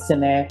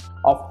questionnaire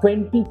of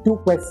 22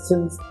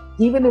 questions.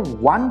 Even if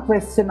one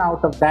question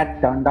out of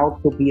that turned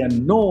out to be a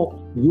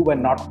no, you were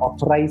not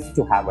authorized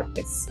to have a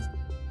test.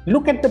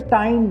 Look at the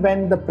time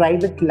when the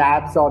private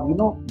labs or,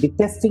 the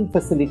testing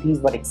facilities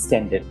were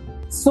extended.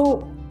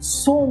 So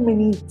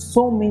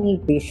many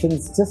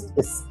patients just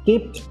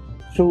escaped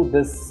through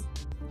this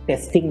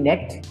testing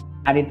net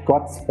and it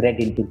got spread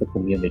into the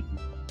community.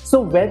 So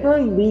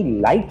whether we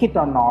like it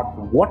or not,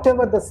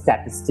 whatever the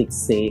statistics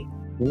say,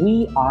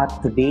 we are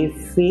today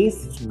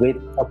faced with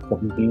a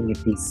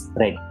community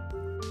spread.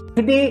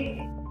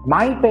 Today,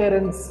 my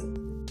parents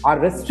are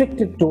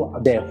restricted to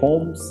their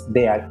homes.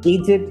 They are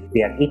aged,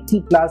 they are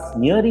 80 plus,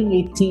 nearing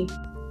 80.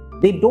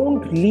 They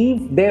don't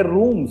leave their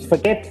rooms,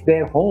 forget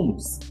their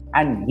homes,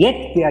 and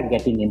yet they are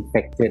getting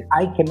infected.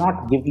 I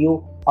cannot give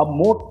you a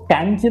more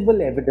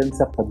tangible evidence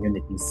of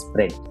community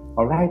spread,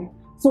 all right?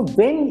 So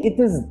when it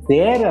is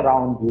there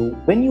around you,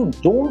 when you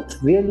don't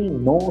really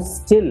know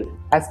still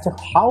as to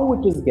how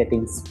it is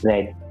getting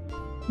spread,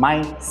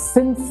 my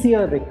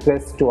sincere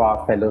request to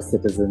our fellow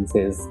citizens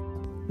is,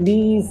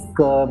 please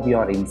curb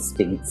your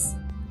instincts.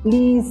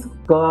 Please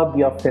curb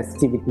your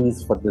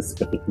festivities for this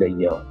particular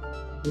year.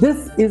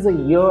 This is a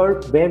year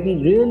where we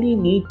really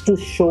need to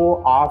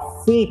show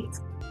our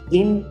faith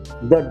in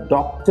the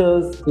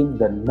doctors, in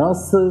the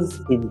nurses,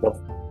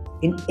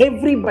 in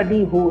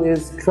everybody who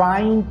is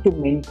trying to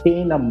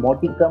maintain a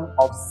modicum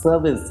of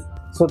service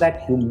so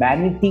that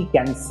humanity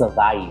can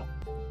survive.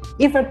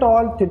 If at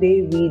all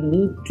today we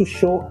need to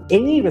show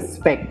any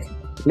respect,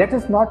 let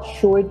us not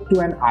show it to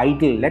an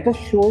idol. Let us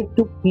show it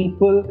to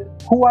people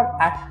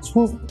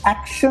whose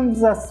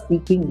actions are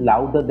speaking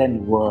louder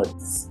than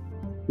words.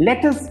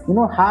 Let us,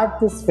 have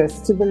this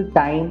festival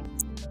time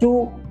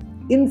to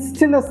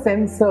instill a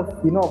sense of,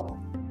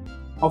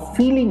 of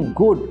feeling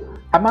good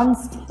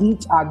amongst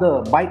each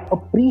other by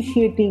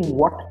appreciating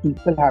what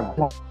people have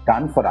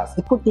done for us.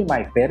 It could be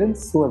my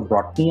parents who have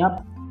brought me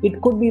up. It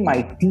could be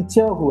my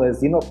teacher who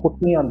has,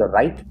 put me on the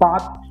right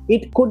path.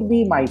 It could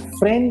be my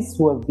friends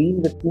who have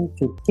been with me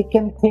through thick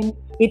and thin.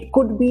 It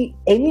could be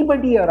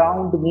anybody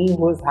around me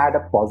who has had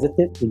a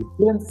positive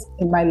influence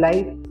in my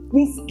life.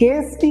 We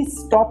scarcely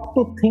stop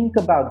to think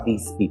about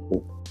these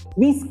people.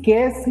 We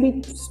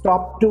scarcely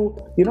stop to,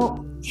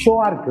 show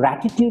our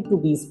gratitude to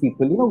these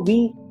people.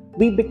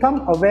 We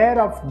become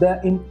aware of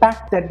the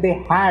impact that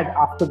they had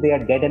after they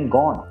are dead and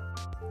gone.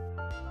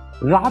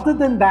 Rather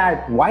than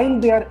that, while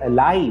they are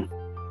alive,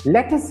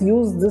 let us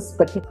use this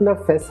particular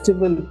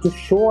festival to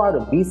show our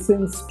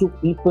obeisance to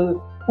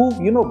people who,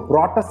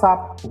 brought us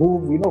up,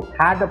 who,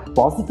 had a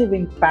positive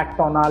impact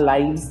on our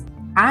lives.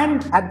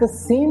 And at the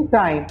same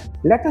time,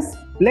 let us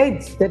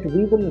pledge that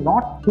we will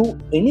not do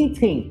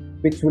anything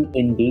which will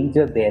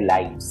endanger their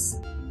lives,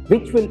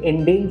 which will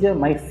endanger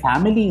my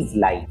family's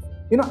life.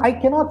 I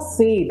cannot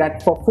say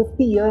that for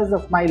 50 years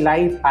of my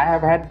life, I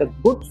have had the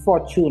good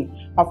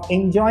fortune of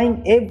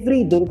enjoying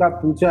every Durga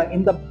Puja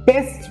in the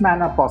best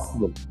manner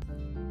possible.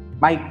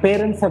 My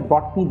parents have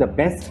bought me the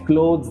best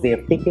clothes. They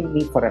have taken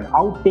me for an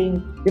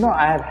outing.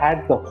 I have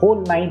had the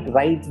whole night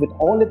rides with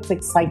all its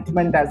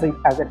excitement as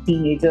a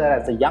teenager,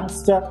 as a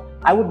youngster.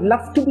 I would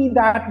love to be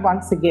that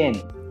once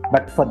again.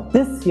 But for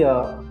this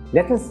year,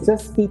 let us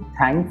just be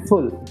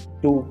thankful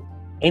to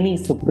any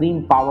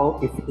supreme power,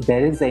 if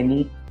there is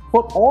any,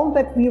 for all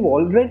that we've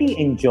already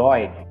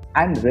enjoyed,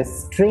 and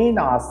restrain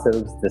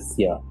ourselves this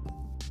year.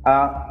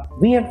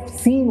 We have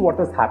seen what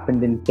has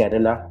happened in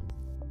Kerala.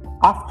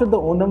 After the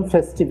Onam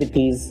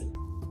festivities,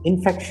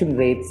 infection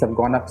rates have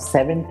gone up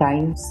 7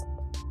 times.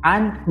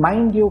 And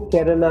mind you,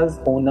 Kerala's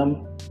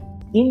Onam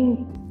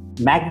in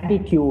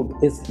magnitude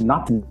is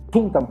nothing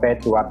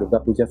compared to our Durga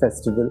Puja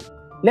festival.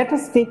 Let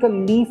us take a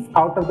leaf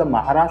out of the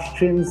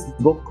Maharashtrians'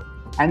 book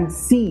and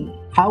see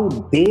how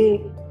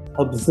they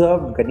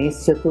observed Ganesh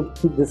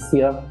Chaturthi this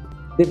year.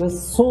 They were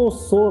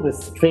so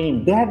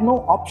restrained. They had no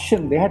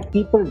option. They had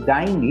people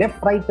dying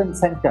left, right, and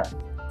center.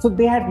 So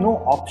they had no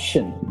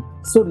option.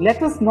 So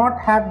let us not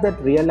have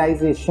that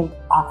realization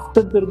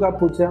after Durga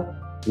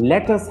Puja.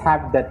 Let us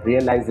have that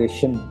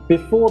realization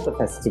before the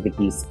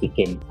festivities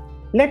begin.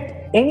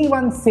 Let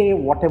anyone say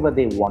whatever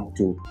they want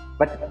to.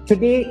 But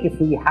today, if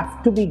we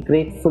have to be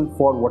grateful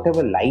for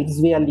whatever lives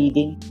we are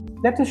leading,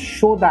 let us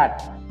show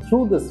that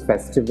through this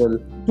festival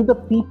to the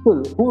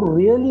people who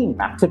really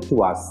matter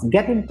to us.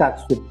 Get in touch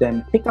with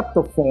them, pick up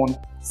the phone,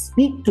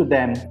 speak to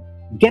them,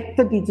 get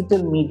the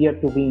digital media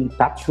to be in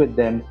touch with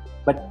them.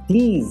 But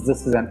please,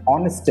 this is an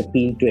honest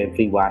appeal to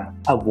everyone.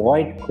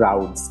 Avoid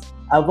crowds.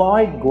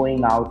 Avoid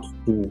going out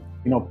to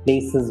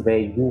places where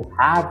you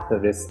have the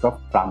risk of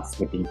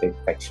transmitting the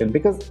infection.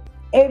 Because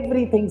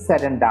everything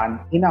said and done,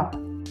 in a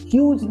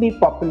hugely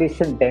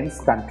population dense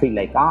country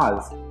like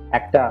ours,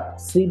 at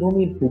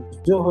Sribhumi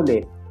Pujo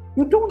Hole,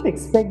 you don't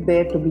expect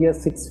there to be a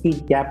 6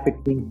 feet gap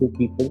between two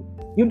people.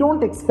 You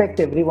don't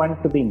expect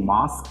everyone to be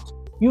masked.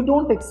 You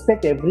don't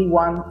expect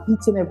everyone,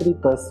 each and every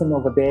person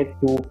over there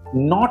to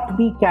not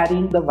be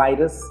carrying the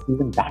virus.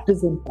 Even that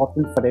is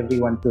important for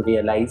everyone to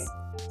realize.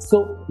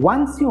 So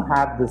once you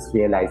have this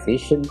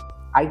realization,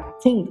 I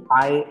think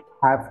I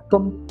have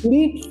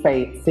complete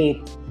faith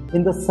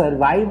in the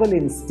survival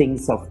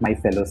instincts of my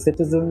fellow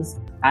citizens,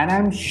 and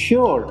I'm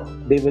sure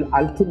they will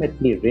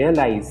ultimately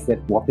realize that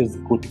what is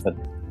good for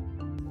them.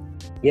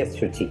 Yes,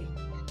 Shruti.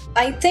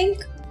 I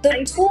think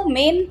the two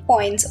main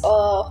points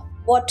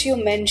what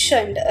you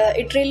mentioned,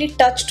 it really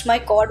touched my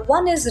chord.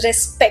 One is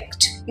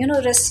respect,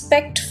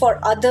 respect for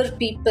other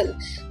people.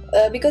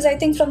 Because I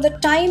think from the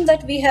time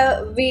that we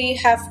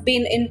have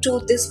been into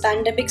this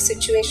pandemic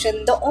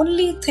situation, the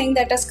only thing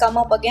that has come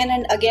up again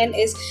and again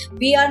is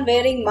we are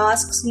wearing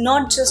masks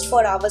not just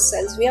for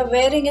ourselves, we are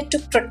wearing it to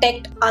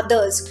protect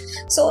others.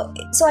 So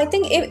I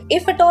think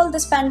if at all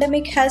this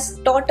pandemic has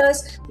taught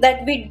us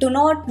that we do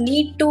not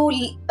need to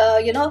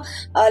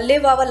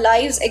live our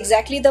lives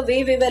exactly the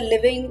way we were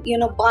living,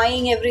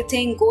 buying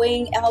everything,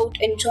 going out,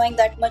 enjoying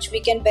that much, we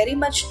can very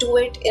much do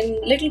it in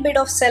little bit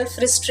of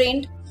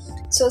self-restraint.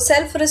 So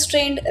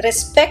self-restraint,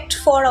 respect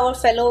for our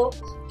fellow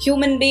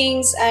human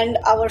beings and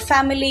our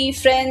family,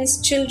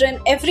 friends, children,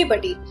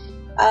 everybody,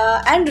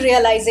 and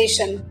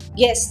realization,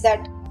 yes,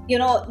 that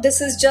this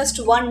is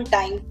just one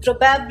time.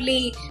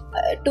 Probably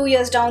 2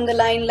 years down the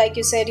line, like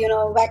you said,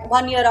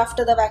 1 year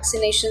after the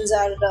vaccinations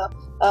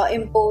are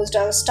imposed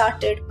or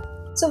started.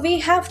 So we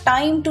have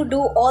time to do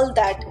all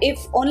that if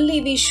only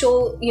we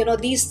show,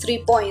 these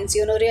 3 points,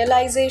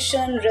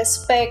 realization,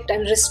 respect,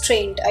 and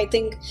restraint. I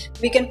think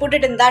we can put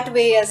it in that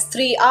way as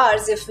 3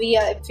 R's. If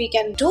we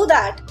can do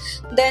that,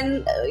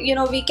 then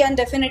we can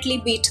definitely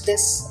beat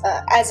this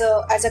as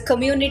a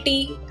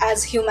community,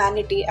 as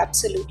humanity.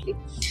 Absolutely.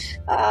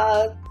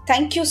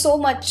 Thank you so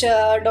much,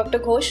 Dr.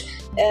 Ghosh.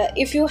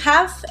 If you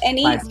have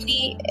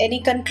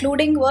any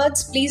concluding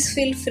words, please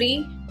feel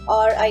free.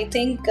 Or I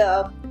think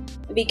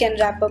we can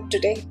wrap up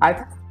today.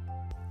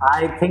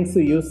 I think so.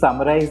 You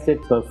summarized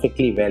it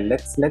perfectly well.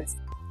 Let's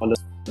follow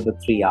the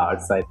 3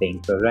 R's. I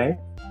think, all right.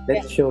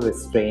 Let's show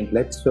restraint.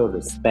 Let's show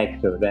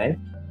respect, all right.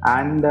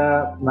 And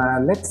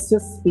let's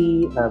just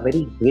be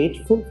very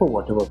grateful for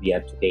whatever we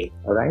are today,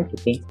 all right.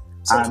 Okay.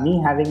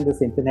 Me having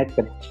this internet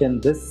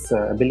connection, this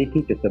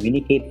ability to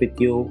communicate with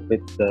you,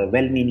 with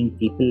well-meaning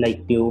people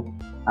like you,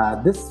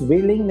 this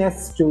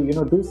willingness to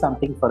do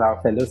something for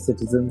our fellow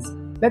citizens.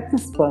 Let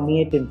this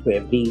permeate into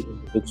every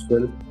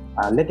individual.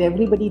 Let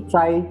everybody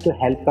try to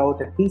help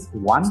out at least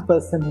one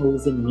person who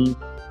is in need.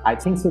 I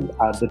think so.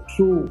 The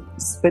true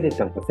spirit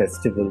of the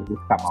festival would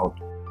come out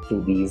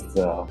through these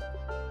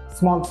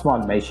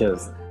small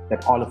measures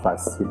that all of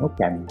us,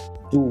 can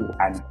do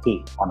and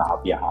take on our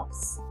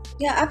behalves.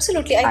 Yeah,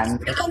 absolutely. I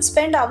think we can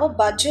spend our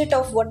budget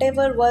of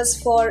whatever was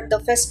for the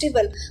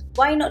festival.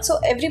 Why not? So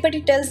everybody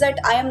tells that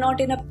I am not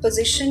in a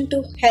position to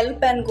help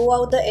and go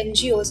out the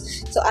NGOs.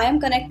 So I am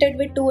connected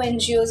with 2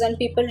 NGOs and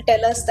people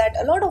tell us that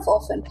a lot of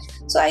often.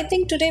 So I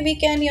think today we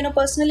can,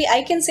 personally,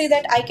 I can say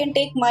that I can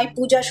take my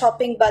puja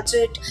shopping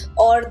budget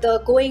or the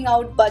going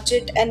out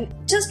budget and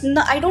just,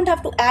 I don't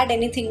have to add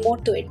anything more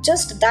to it.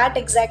 Just that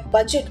exact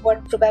budget,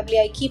 what probably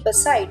I keep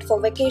aside for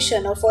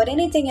vacation or for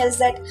anything else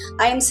that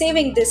I am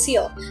saving this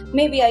year.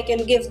 Maybe I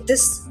can give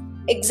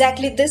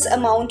exactly this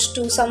amount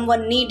to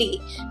someone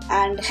needy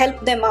and help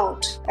them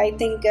out. I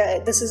think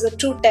this is a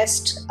true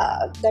test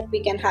that we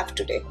can have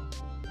today.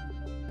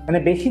 মানে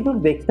বেশি দূর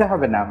দেখতে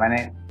হবে না, মানে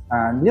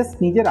just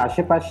নিজের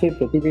আশেপাশে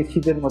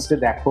প্রতিবেশীদের মধ্যে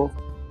দেখো.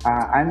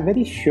 I am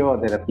very sure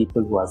there are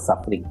people who are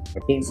suffering.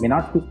 Okay, may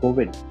not be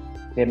COVID.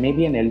 There may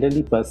be an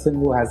elderly person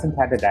who hasn't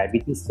had a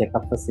diabetes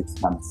checkup for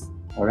 6 months.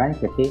 All right,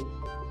 okay,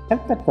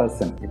 help that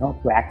person,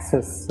 to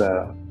access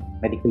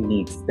medical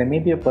needs. There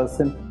may be a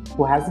person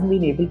who hasn't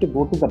been able to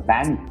go to the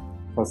bank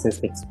for say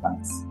 6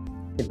 months.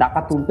 সে টাকা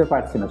তুলতে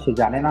পারছে না, সে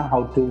জানে না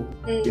how to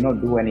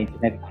do an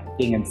internet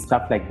banking and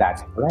stuff like that.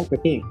 All right,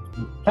 okay,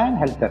 try and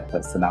help that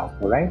person out.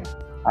 All right,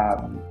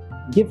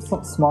 give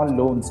some small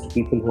loans to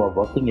people who are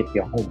working at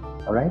your home.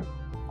 All right,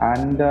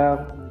 and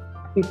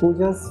happy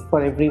pujas for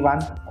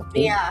everyone.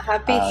 Okay? Yeah,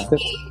 happy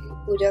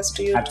pujas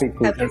to you. Happy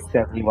pujas to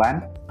everyone.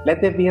 Let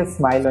there be a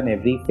smile on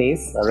every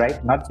face, all right?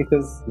 Not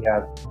because we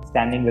are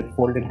standing with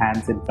folded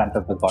hands in front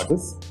of the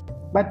goddess,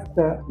 but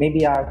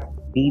maybe our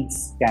deeds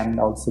can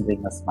also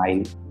bring a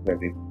smile to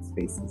everyone's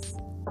faces.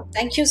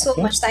 Thank you so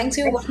much. Thank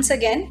you once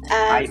again.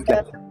 And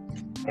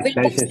we'll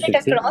post it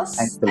across.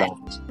 Thanks a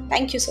lot.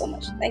 Thank you so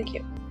much. Thank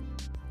you.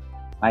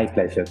 My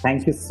pleasure. Thank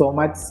you so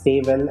much. Stay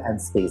well and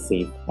stay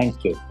safe. Thank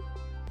you.